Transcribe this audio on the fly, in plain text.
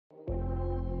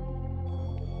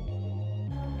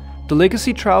The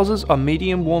Legacy trousers are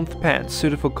medium warmth pants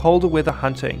suited for colder weather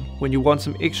hunting when you want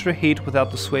some extra heat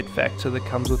without the sweat factor that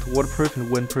comes with waterproof and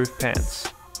windproof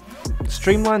pants.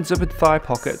 Streamlined zippered thigh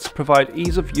pockets provide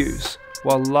ease of use,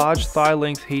 while large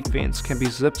thigh-length heat vents can be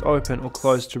zipped open or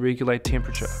closed to regulate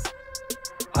temperature.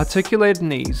 Articulated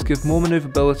knees give more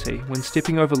maneuverability when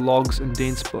stepping over logs and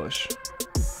dense bush.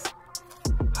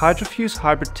 Hydrafuse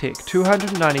HYBRIDTECH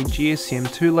 290 GSM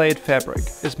 2-layered fabric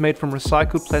is made from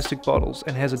recycled plastic bottles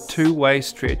and has a two-way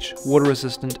stretch,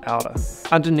 water-resistant outer.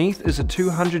 Underneath is a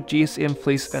 200 GSM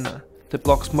fleece inner that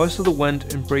blocks most of the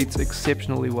wind and breathes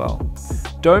exceptionally well.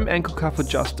 Dome ankle cuff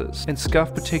adjusters and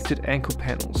scuff-protected ankle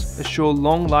panels assure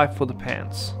long life for the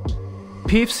pants.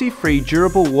 PFC-free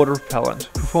durable water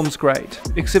repellent performs great,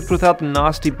 except without the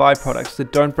nasty byproducts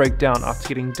that don't break down after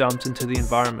getting dumped into the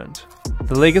environment.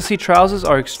 The Legacy trousers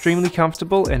are extremely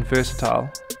comfortable and versatile.